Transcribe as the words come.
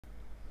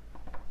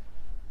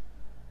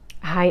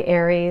Hi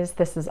Aries,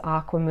 this is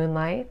Aqua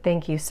Moonlight.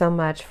 Thank you so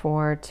much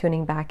for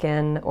tuning back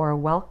in, or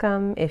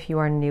welcome if you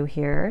are new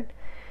here.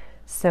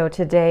 So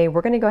today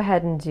we're going to go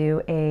ahead and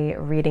do a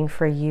reading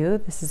for you.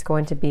 This is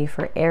going to be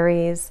for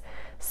Aries,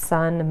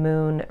 Sun,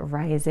 Moon,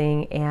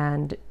 Rising,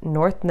 and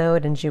North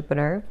Node in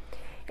Jupiter.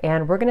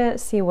 And we're going to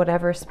see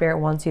whatever Spirit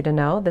wants you to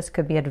know. This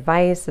could be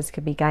advice, this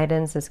could be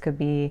guidance, this could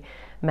be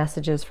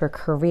messages for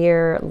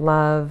career,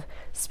 love,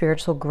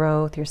 spiritual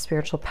growth, your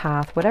spiritual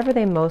path, whatever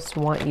they most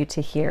want you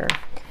to hear.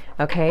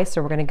 Okay,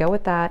 so we're going to go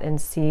with that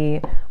and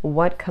see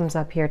what comes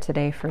up here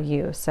today for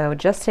you. So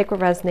just take what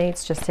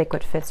resonates, just take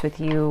what fits with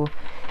you.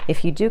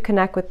 If you do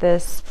connect with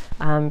this,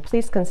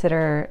 please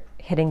consider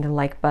hitting the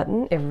like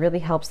button. It really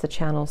helps the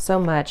channel so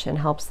much and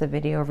helps the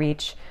video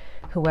reach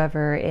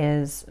whoever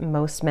is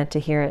most meant to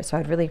hear it. So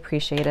I'd really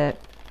appreciate it.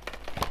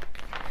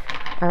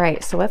 All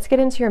right, so let's get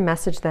into your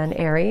message then,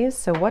 Aries.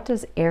 So what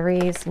does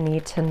Aries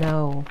need to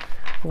know?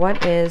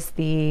 What is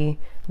the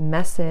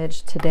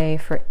message today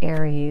for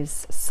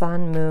Aries,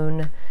 Sun,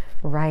 Moon,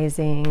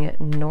 Rising,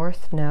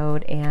 North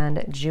Node,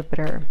 and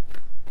Jupiter?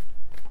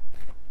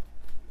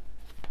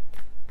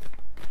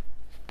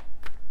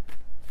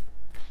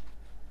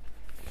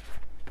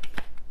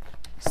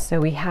 So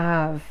we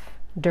have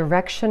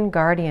Direction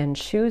Guardian,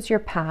 choose your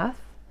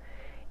path,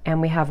 and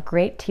we have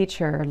Great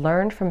Teacher,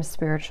 learn from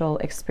spiritual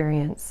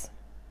experience.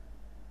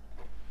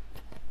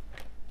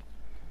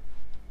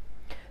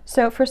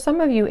 So for some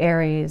of you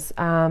Aries,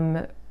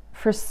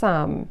 for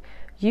some,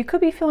 you could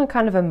be feeling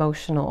kind of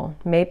emotional.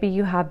 Maybe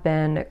you have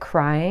been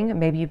crying,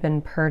 maybe you've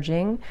been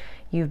purging,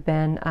 you've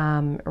been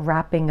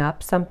wrapping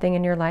up something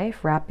in your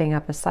life, wrapping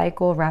up a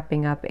cycle,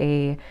 wrapping up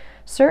a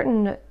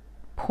certain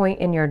point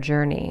in your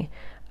journey.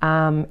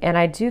 And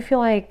I do feel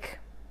like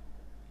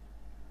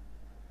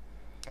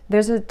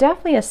there's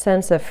definitely a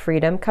sense of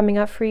freedom coming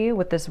up for you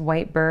with this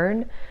white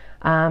bird.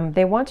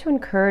 They want to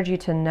encourage you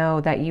to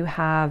know that you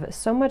have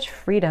so much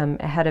freedom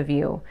ahead of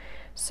you,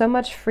 so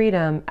much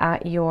freedom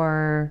at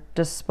your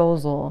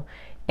disposal.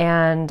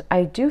 And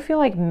I do feel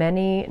like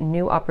many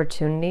new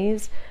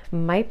opportunities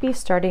might be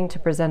starting to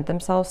present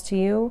themselves to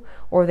you,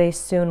 or they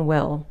soon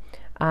will.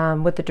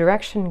 With the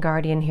Direction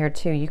Guardian here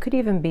too, you could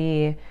even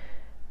be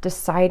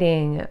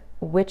deciding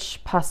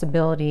which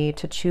possibility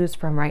to choose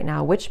from right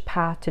now, which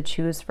path to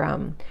choose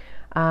from,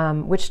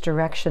 which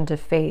direction to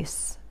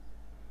face.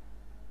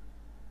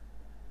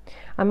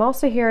 I'm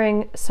also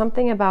hearing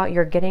something about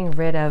you're getting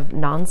rid of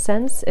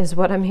nonsense is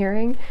what I'm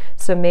hearing.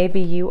 So maybe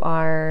you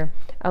are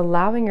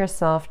allowing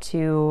yourself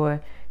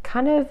to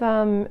kind of,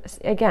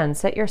 again,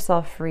 set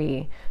yourself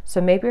free.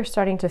 So maybe you're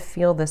starting to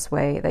feel this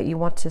way, that you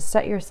want to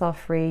set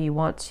yourself free. You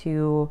want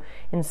to,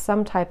 in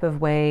some type of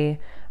way,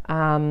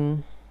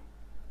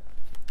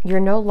 you're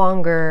no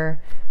longer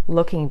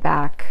looking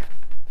back.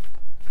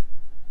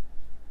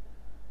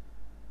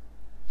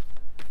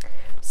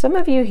 Some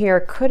of you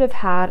here could have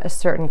had a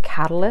certain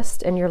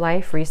catalyst in your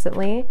life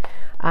recently,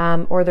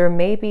 or there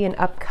may be an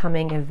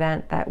upcoming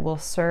event that will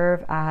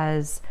serve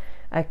as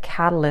a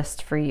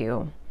catalyst for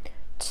you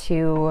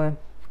to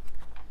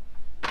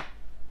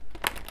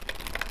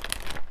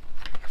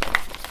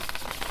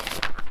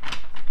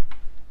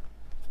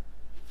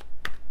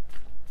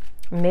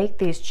make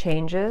these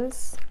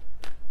changes.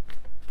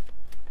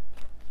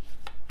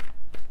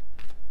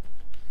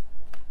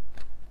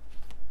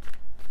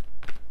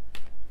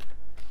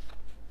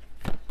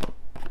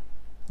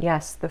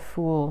 Yes, the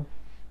Fool.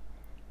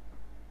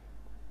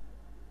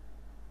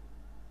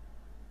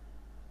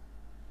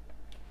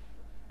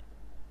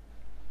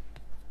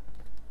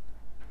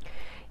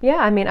 Yeah,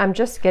 I mean, I'm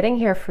just getting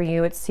here for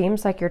you. It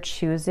seems like you're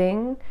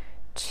choosing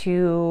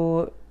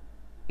the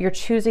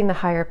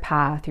higher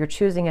path. You're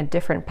choosing a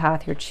different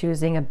path. You're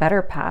choosing a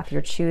better path.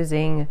 You're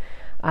choosing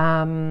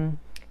a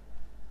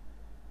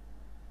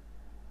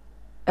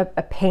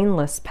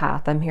painless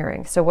path, I'm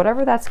hearing. So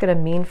whatever that's going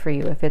to mean for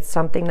you, if it's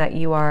something that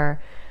you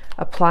are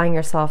applying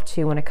yourself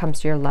to when it comes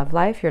to your love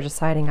life, you're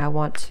deciding I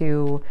want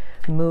to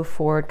move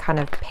forward kind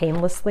of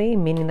painlessly,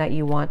 meaning that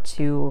you want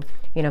to,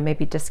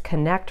 maybe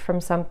disconnect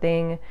from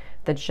something.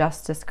 The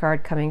Justice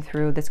card coming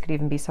through, this could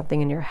even be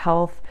something in your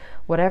health,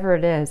 whatever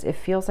it is. It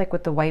feels like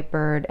with the white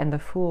bird and the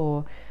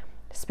Fool,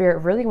 Spirit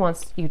really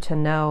wants you to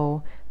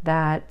know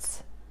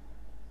that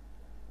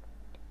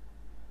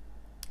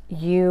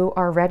you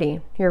are ready.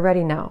 You're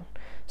ready now.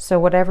 So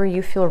whatever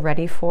you feel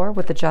ready for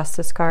with the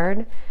Justice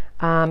card,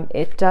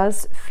 it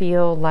does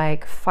feel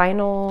like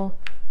final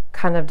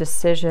kind of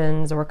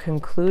decisions or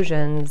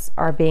conclusions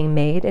are being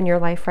made in your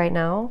life right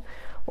now,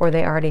 or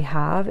they already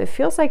have. It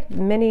feels like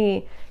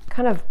many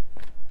kind of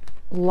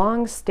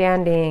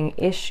long-standing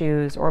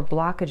issues or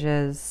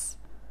blockages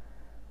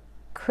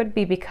could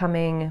be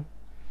becoming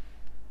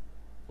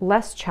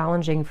less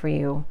challenging for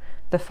you.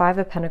 The Five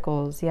of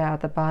Pentacles, yeah, at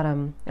the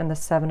bottom, and the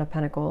Seven of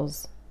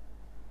Pentacles.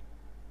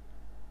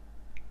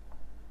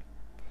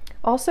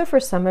 Also, for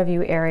some of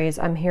you Aries,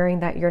 I'm hearing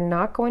that you're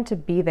not going to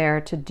be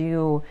there to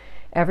do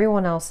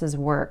everyone else's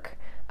work,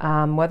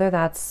 whether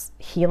that's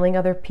healing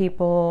other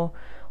people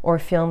or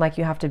feeling like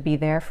you have to be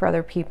there for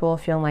other people,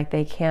 feeling like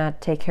they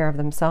can't take care of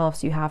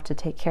themselves. You have to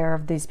take care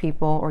of these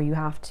people, or you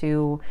have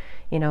to,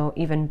 you know,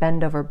 even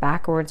bend over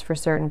backwards for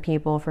certain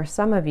people. For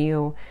some of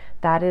you,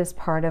 that is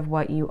part of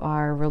what you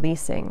are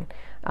releasing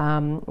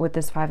with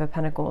this Five of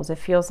Pentacles. It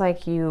feels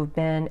like you've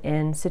been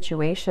in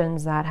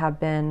situations that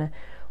have been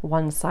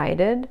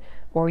one-sided,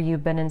 or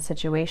you've been in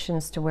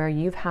situations to where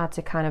you've had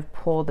to kind of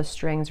pull the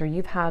strings, or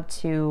you've had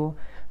to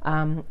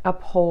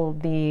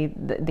uphold the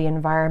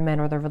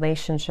environment or the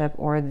relationship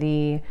or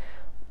the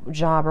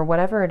job or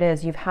whatever it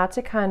is. You've had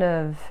to kind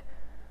of,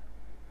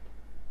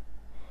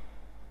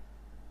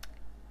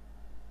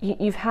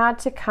 you've had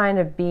to kind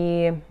of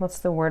be, what's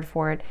the word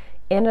for it,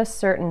 in a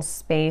certain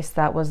space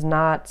that was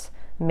not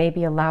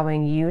maybe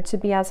allowing you to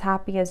be as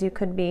happy as you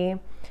could be.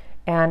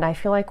 And I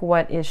feel like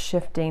what is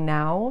shifting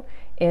now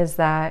is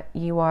that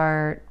you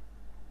are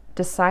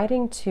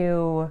deciding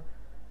to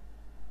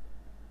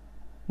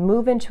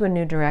move into a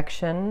new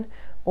direction,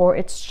 or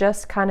it's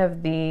just kind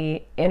of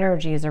the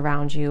energies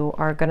around you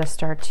are going to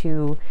start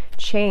to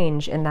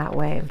change in that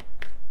way.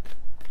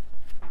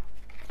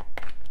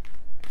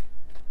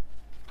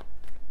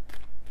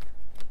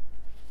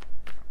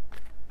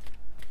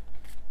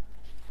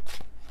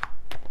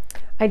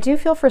 I do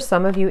feel for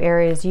some of you,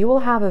 Aries, you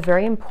will have a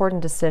very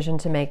important decision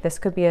to make. This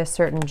could be a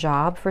certain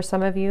job for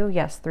some of you.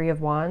 Yes, Three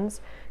of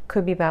Wands.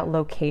 Could be about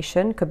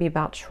location, could be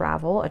about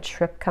travel, a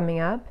trip coming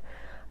up.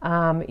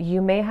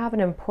 You may have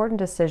an important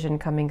decision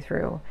coming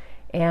through.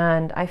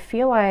 And I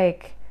feel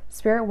like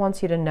Spirit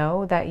wants you to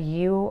know that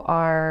you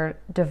are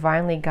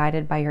divinely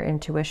guided by your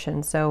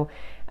intuition. So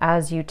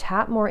as you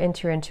tap more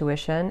into your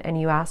intuition and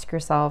you ask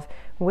yourself,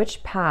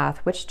 which path,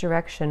 which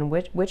direction,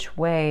 which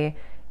way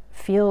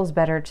feels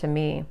better to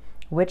me?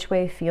 Which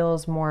way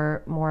feels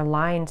more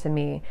aligned to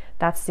me?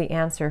 That's the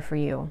answer for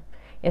you.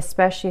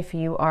 Especially if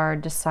you are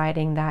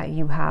deciding that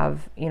you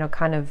have, you know,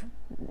 kind of,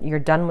 you're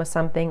done with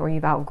something or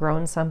you've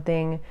outgrown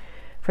something.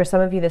 For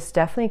some of you, this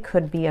definitely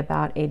could be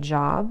about a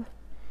job.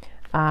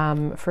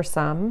 For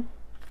some.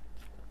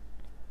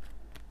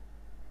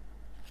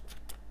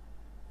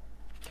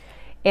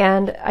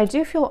 And I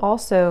do feel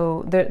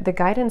also the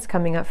guidance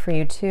coming up for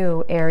you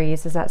too,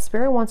 Aries, is that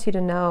Spirit wants you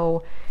to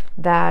know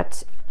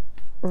that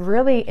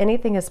really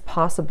anything is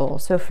possible.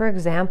 So for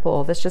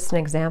example, this is just an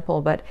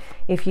example, but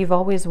if you've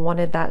always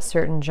wanted that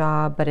certain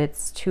job, but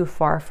it's too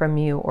far from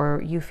you,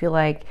 or you feel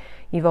like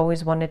you've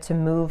always wanted to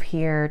move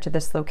here to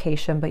this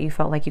location, but you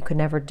felt like you could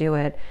never do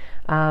it,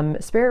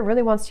 Spirit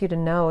really wants you to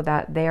know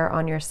that they are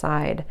on your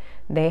side.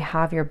 They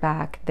have your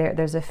back.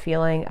 There's a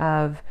feeling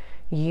of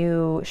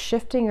you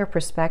shifting your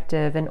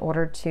perspective in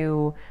order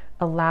to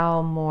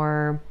allow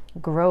more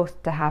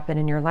growth to happen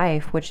in your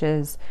life, which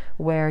is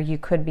where you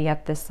could be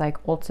at this like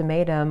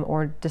ultimatum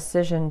or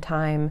decision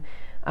time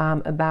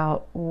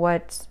about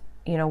what,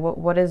 you know,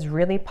 what is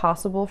really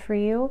possible for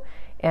you,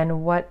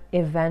 and what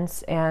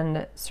events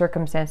and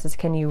circumstances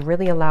can you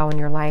really allow in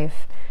your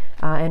life,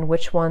 and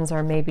which ones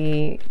are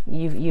maybe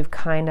you've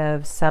kind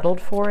of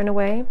settled for in a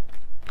way.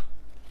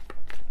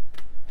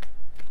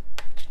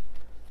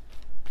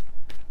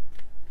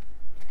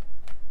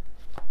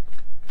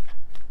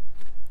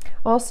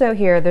 Also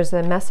here, there's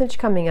a message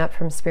coming up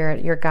from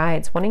Spirit, your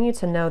guides, wanting you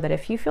to know that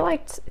if you feel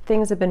like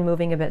things have been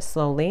moving a bit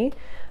slowly,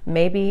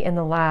 maybe in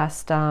the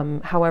last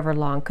however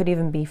long, could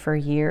even be for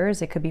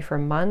years, it could be for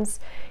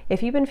months.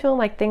 If you've been feeling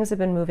like things have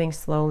been moving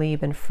slowly,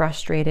 you've been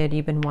frustrated,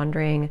 you've been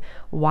wondering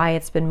why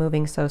it's been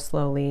moving so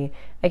slowly,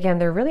 again,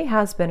 there really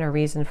has been a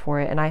reason for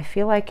it. And I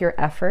feel like your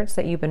efforts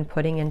that you've been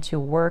putting into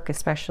work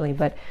especially,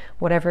 but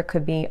whatever it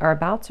could be, are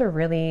about to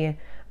really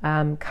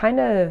kind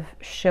of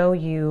show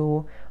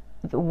you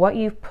what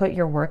you've put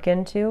your work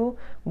into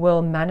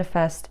will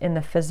manifest in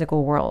the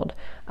physical world.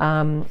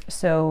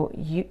 So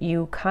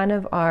you kind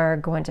of are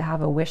going to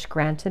have a wish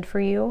granted for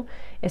you,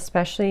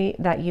 especially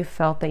that you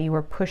felt that you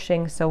were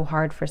pushing so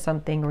hard for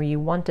something, or you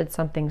wanted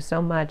something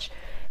so much,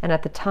 and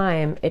at the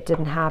time it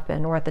didn't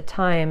happen, or at the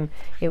time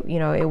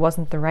it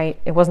wasn't the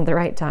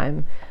right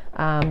time.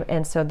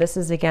 And so this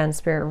is, again,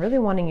 Spirit really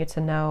wanting you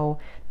to know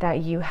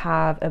that you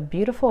have a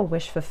beautiful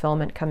wish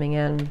fulfillment coming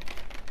in.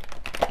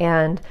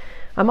 And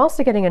I'm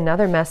also getting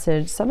another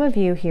message. Some of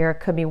you here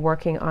could be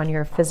working on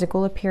your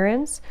physical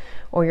appearance,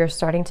 or you're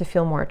starting to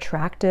feel more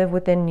attractive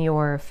within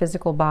your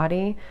physical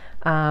body.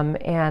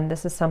 And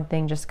this is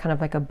something just kind of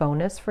like a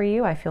bonus for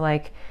you. I feel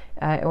like,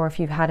 or if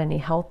you've had any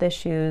health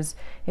issues,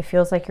 it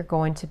feels like you're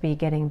going to be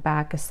getting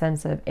back a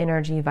sense of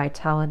energy,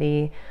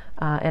 vitality,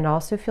 and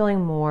also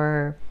feeling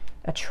more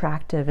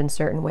attractive in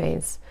certain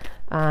ways.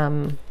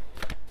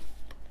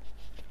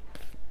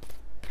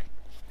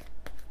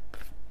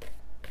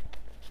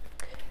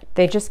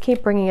 They just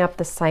keep bringing up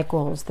the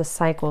cycles.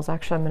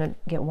 Actually, I'm going to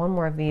get one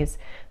more of these.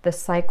 The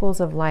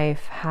cycles of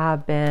life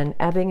have been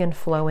ebbing and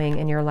flowing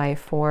in your life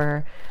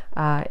for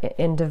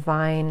in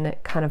divine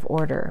kind of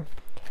order.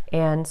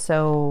 And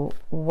so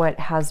what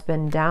has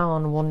been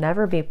down will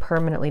never be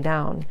permanently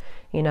down.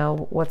 You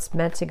know, what's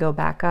meant to go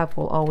back up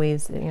will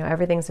always,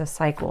 everything's a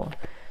cycle.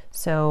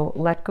 So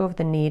let go of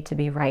the need to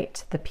be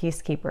right, the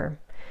peacekeeper.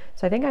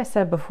 So I think I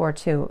said before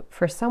too,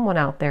 for someone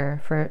out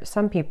there, for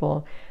some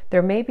people,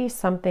 there may be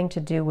something to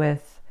do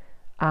with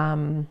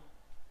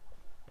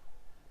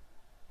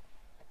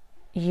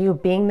you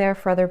being there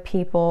for other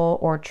people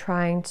or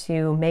trying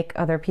to make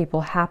other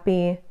people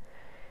happy.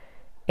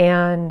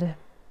 And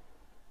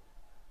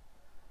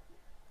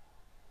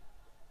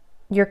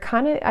you're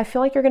I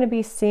feel like you're going to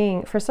be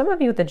seeing, for some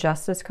of you with the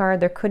Justice card,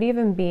 there could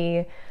even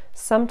be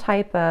some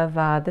type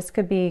of, this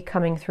could be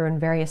coming through in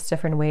various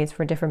different ways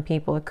for different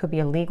people. It could be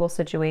a legal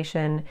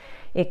situation.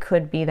 It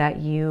could be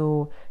that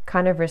you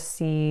kind of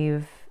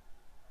receive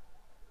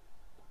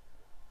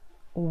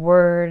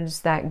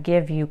words that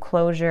give you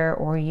closure,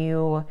 or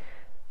you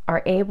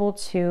are able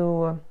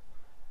to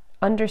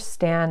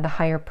understand the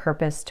higher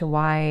purpose to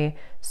why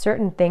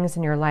certain things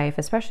in your life,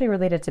 especially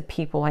related to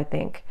people, I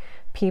think,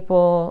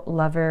 people,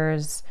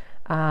 lovers,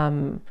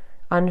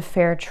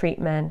 unfair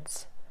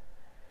treatment.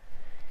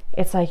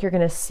 It's like you're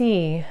going to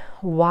see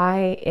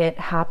why it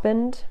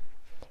happened,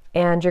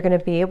 and you're going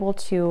to be able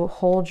to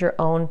hold your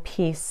own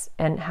peace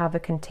and have a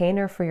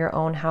container for your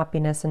own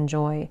happiness and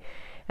joy.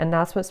 And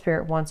that's what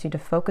Spirit wants you to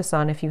focus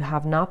on if you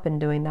have not been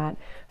doing that.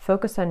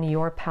 Focus on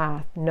your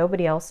path,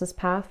 nobody else's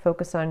path.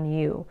 Focus on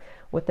you.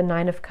 With the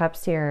Nine of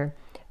Cups here,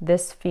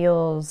 this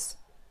feels,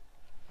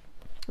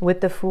 with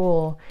the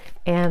Fool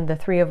and the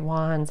Three of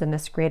Wands and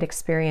this great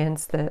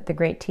experience, the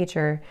great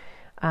teacher,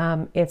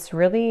 it's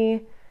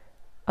really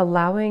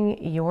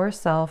allowing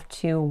yourself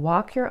to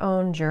walk your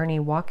own journey,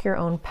 walk your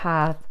own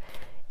path,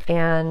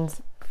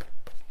 and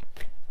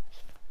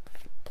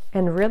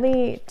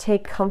really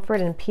take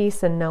comfort and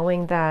peace in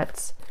knowing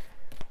that,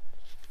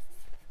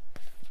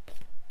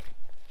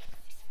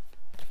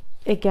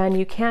 again,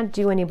 you can't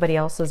do anybody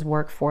else's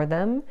work for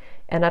them.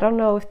 And I don't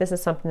know if this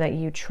is something that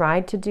you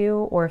tried to do,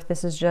 or if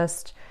this is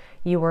just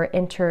you were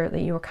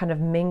kind of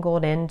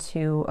mingled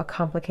into a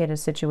complicated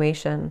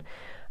situation.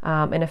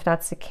 And if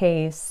that's the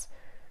case,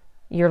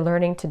 you're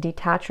learning to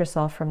detach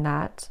yourself from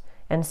that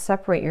and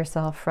separate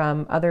yourself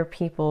from other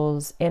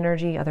people's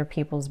energy, other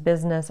people's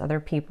business, other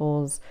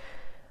people's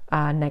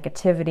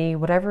negativity,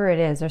 whatever it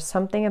is. There's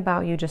something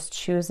about you just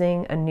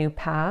choosing a new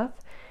path,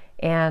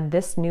 and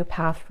this new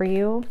path for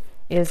you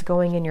is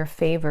going in your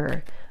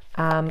favor,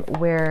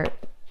 where,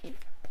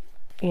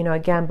 you know,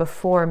 again,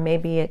 before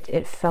maybe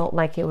it felt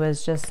like it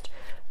was just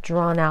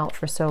drawn out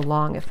for so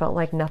long. It felt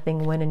like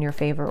nothing went in your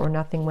favor, or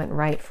nothing went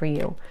right for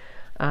you.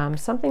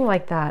 Something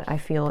like that, I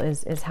feel,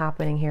 is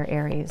happening here,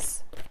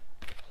 Aries.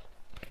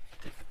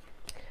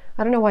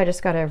 I don't know why I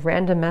just got a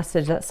random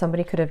message that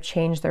somebody could have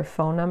changed their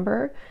phone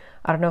number.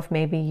 I don't know if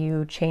maybe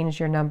you changed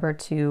your number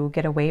to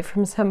get away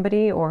from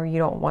somebody, or you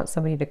don't want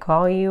somebody to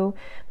call you.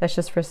 That's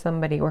just for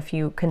somebody. Or if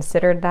you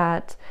considered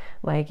that,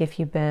 like if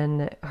you've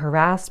been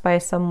harassed by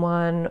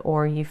someone,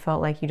 or you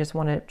felt like you just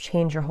want to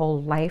change your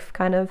whole life,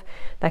 kind of,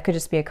 that could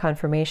just be a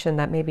confirmation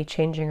that maybe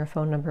changing your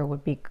phone number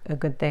would be a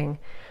good thing.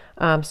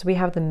 So we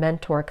have the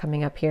Mentor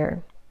coming up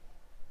here.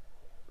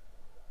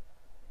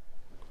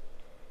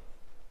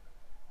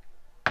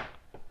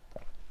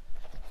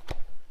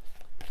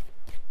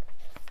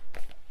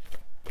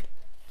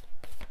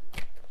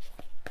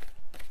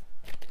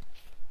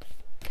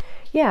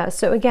 Yeah,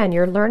 so again,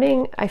 you're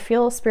learning. I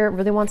feel Spirit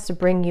really wants to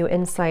bring you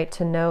insight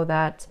to know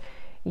that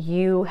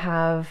you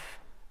have,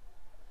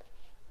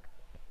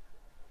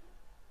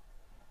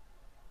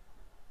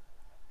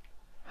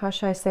 how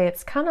should I say,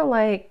 it's kind of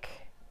like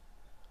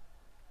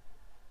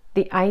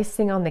the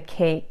icing on the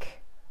cake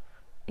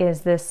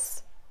is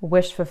this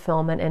wish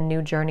fulfillment and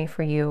new journey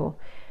for you.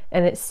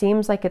 And it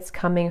seems like it's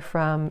coming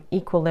from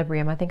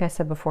equilibrium. I think I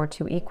said before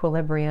too,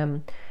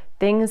 equilibrium.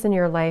 Things in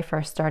your life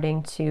are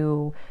starting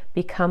to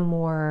become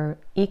more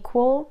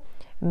equal,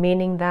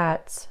 meaning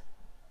that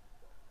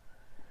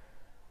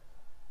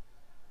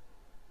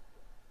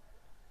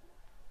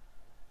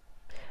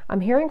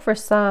I'm hearing for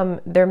some,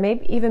 there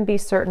may even be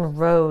certain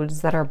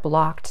roads that are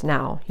blocked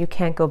now. You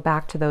can't go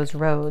back to those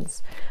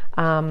roads.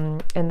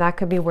 And that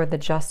could be where the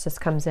Justice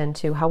comes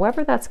into.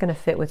 However that's going to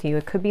fit with you.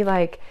 It could be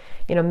like,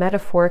 you know,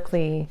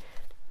 metaphorically,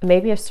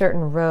 maybe a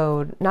certain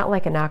road, not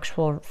like an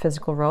actual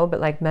physical road, but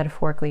like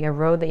metaphorically, a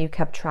road that you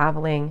kept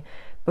traveling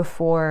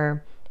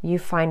before you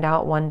find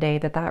out one day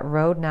that that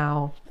road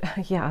now,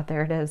 yeah,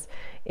 there it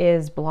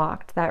is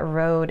blocked. That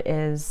road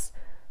is,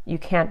 you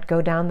can't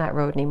go down that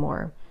road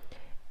anymore.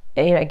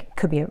 And, you know, it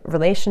could be a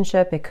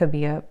relationship, it could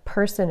be a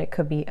person, it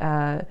could be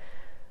a,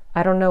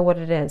 I don't know what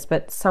it is,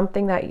 but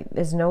something that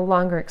is no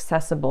longer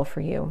accessible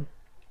for you.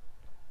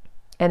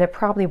 And it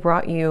probably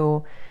brought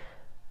you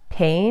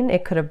pain,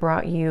 it could have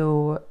brought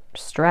you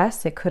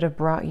stress, it could have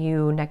brought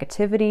you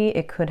negativity,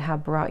 it could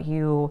have brought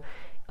you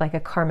like a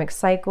karmic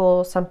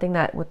cycle, something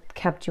that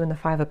kept you in the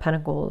Five of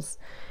Pentacles.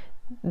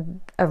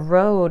 A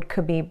road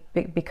could be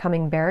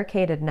becoming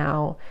barricaded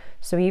now,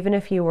 so even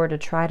if you were to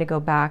try to go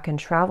back and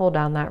travel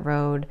down that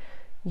road,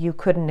 you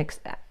couldn't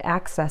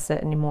access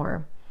it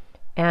anymore.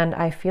 And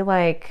I feel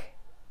like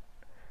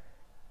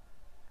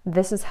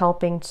this is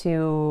helping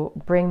to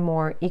bring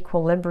more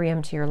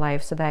equilibrium to your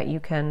life so that you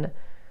can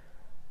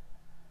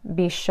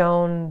be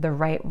shown the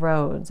right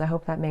roads. I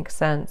hope that makes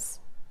sense.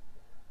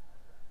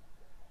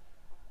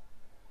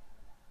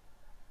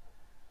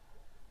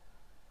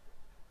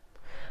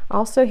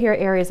 Also here,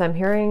 Aries, I'm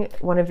hearing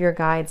one of your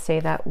guides say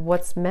that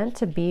what's meant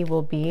to be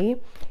will be,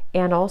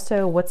 and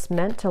also what's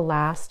meant to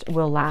last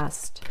will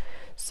last.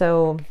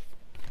 So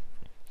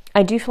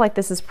I do feel like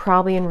this is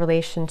probably in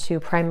relation to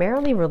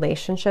primarily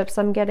relationships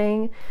I'm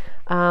getting,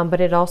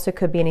 but it also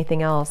could be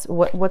anything else.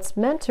 What's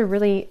meant to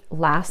really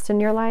last in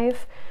your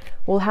life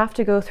will have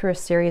to go through a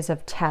series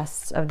of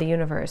tests of the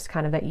universe,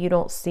 kind of that you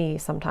don't see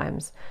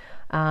sometimes.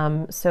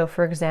 So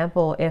for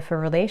example, if a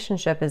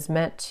relationship is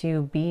meant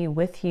to be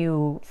with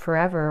you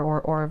forever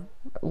or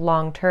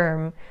long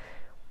term,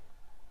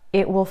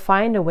 it will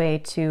find a way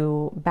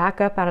to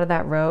back up out of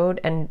that road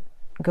and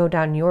go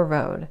down your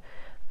road.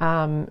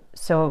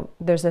 So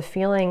there's a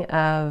feeling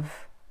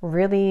of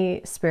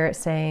really Spirit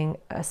saying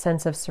a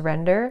sense of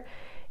surrender,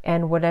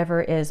 and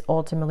whatever is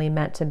ultimately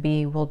meant to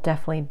be will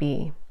definitely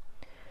be.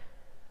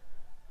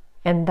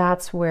 And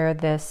that's where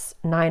this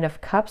Nine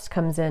of Cups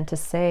comes in to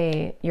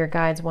say, your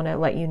guides want to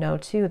let you know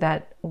too,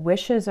 that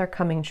wishes are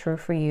coming true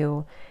for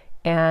you,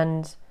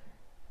 and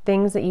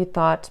things that you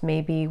thought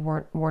maybe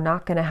were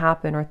not going to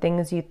happen, or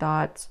things you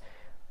thought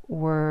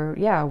were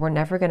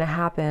never going to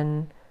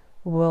happen,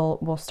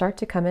 will start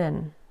to come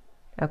in.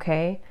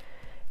 Okay.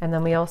 And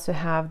then we also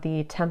have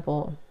the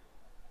Temple.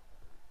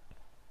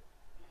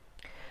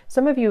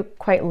 Some of you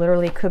quite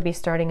literally could be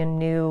starting a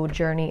new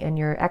journey in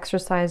your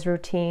exercise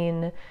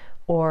routine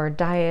or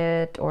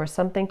diet, or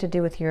something to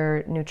do with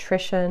your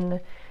nutrition,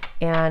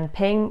 and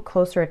paying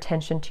closer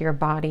attention to your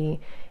body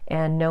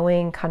and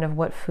knowing kind of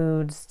what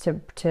foods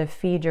to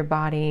feed your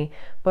body.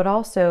 But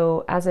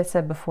also, as I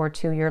said before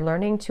too, you're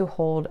learning to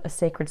hold a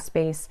sacred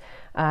space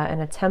in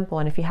a temple.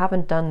 And if you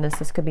haven't done this,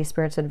 this could be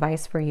Spirit's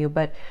advice for you,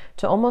 but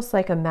to almost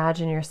like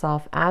imagine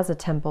yourself as a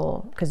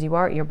temple, because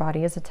your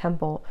body is a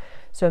temple.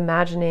 So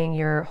imagining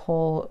your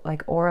whole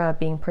like aura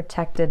being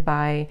protected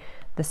by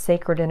the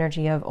sacred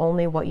energy of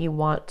only what you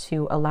want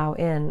to allow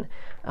in.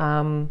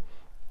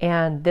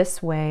 And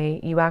this way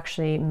you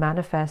actually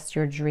manifest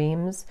your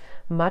dreams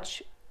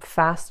much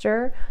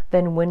faster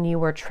than when you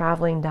were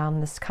traveling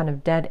down this kind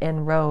of dead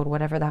end road,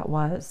 whatever that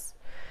was.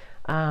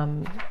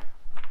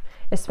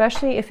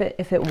 Especially if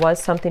it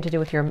was something to do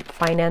with your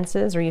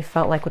finances, or you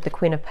felt like with the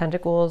Queen of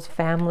Pentacles,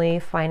 family,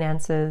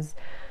 finances,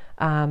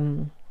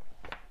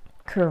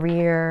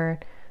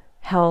 career,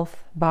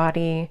 health,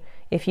 body.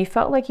 If you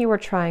felt like you were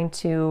trying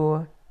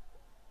to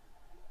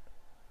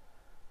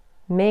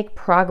make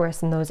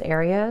progress in those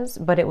areas,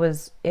 but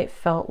it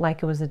felt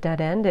like it was a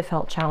dead end, it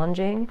felt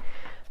challenging,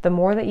 the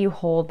more that you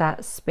hold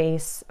that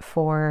space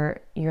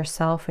for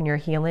yourself and your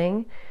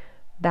healing,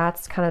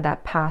 that's kind of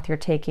that path you're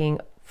taking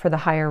for the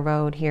higher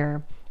road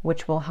here,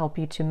 which will help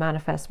you to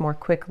manifest more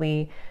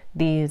quickly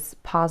these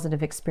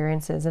positive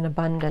experiences and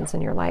abundance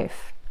in your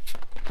life.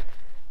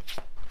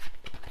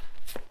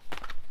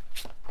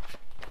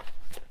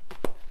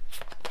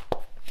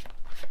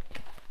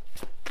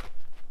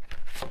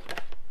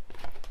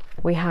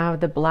 We have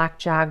the Black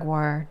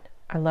Jaguar.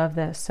 I love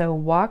this. So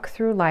walk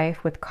through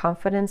life with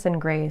confidence and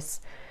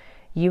grace.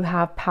 You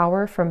have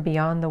power from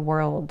beyond the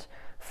world.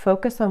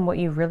 Focus on what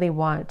you really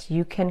want.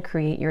 You can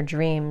create your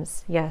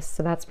dreams. Yes,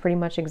 so that's pretty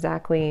much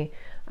exactly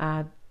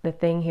the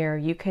thing here.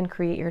 You can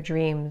create your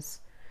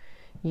dreams.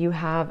 You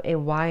have a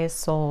wise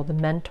soul, the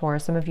mentor.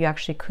 Some of you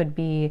actually could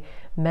be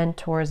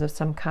mentors of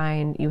some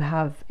kind. You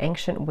have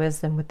ancient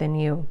wisdom within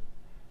you.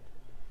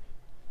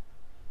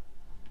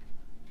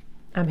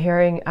 I'm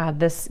hearing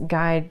this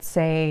guide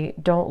say,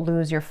 don't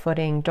lose your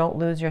footing, don't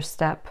lose your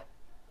step.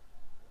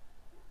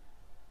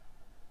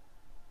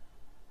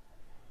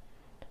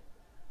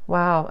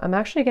 Wow, I'm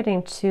actually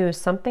getting to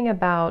something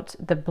about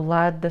the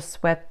blood, the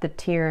sweat, the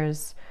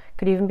tears.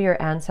 Could even be your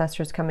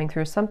ancestors coming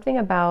through. Something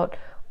about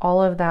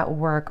all of that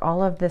work,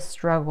 all of this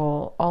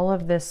struggle, all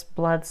of this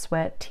blood,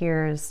 sweat,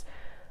 tears,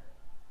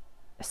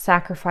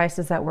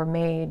 sacrifices that were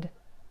made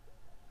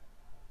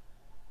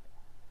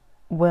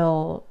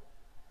will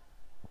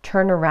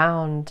turn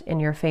around in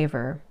your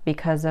favor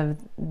because of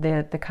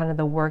the kind of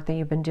the work that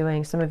you've been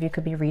doing. Some of you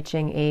could be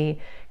reaching a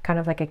kind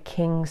of like a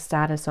king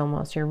status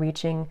almost. You're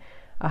reaching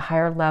a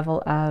higher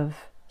level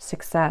of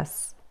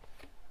success.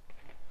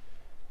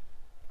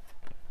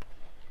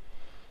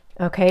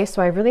 Okay,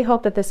 so I really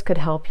hope that this could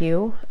help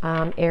you.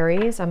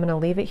 Aries, I'm going to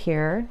leave it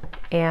here,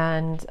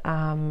 and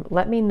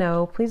let me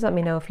know, please let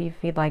me know if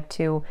you'd like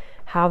to,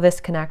 how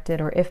this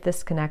connected, or if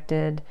this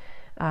connected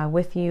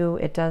with you.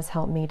 It does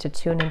help me to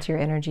tune into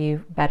your energy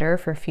better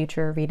for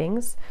future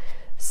readings.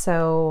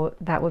 So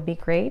that would be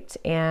great.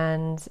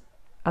 And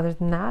other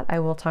than that, I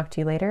will talk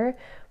to you later.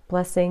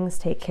 Blessings,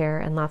 take care,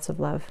 and lots of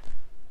love.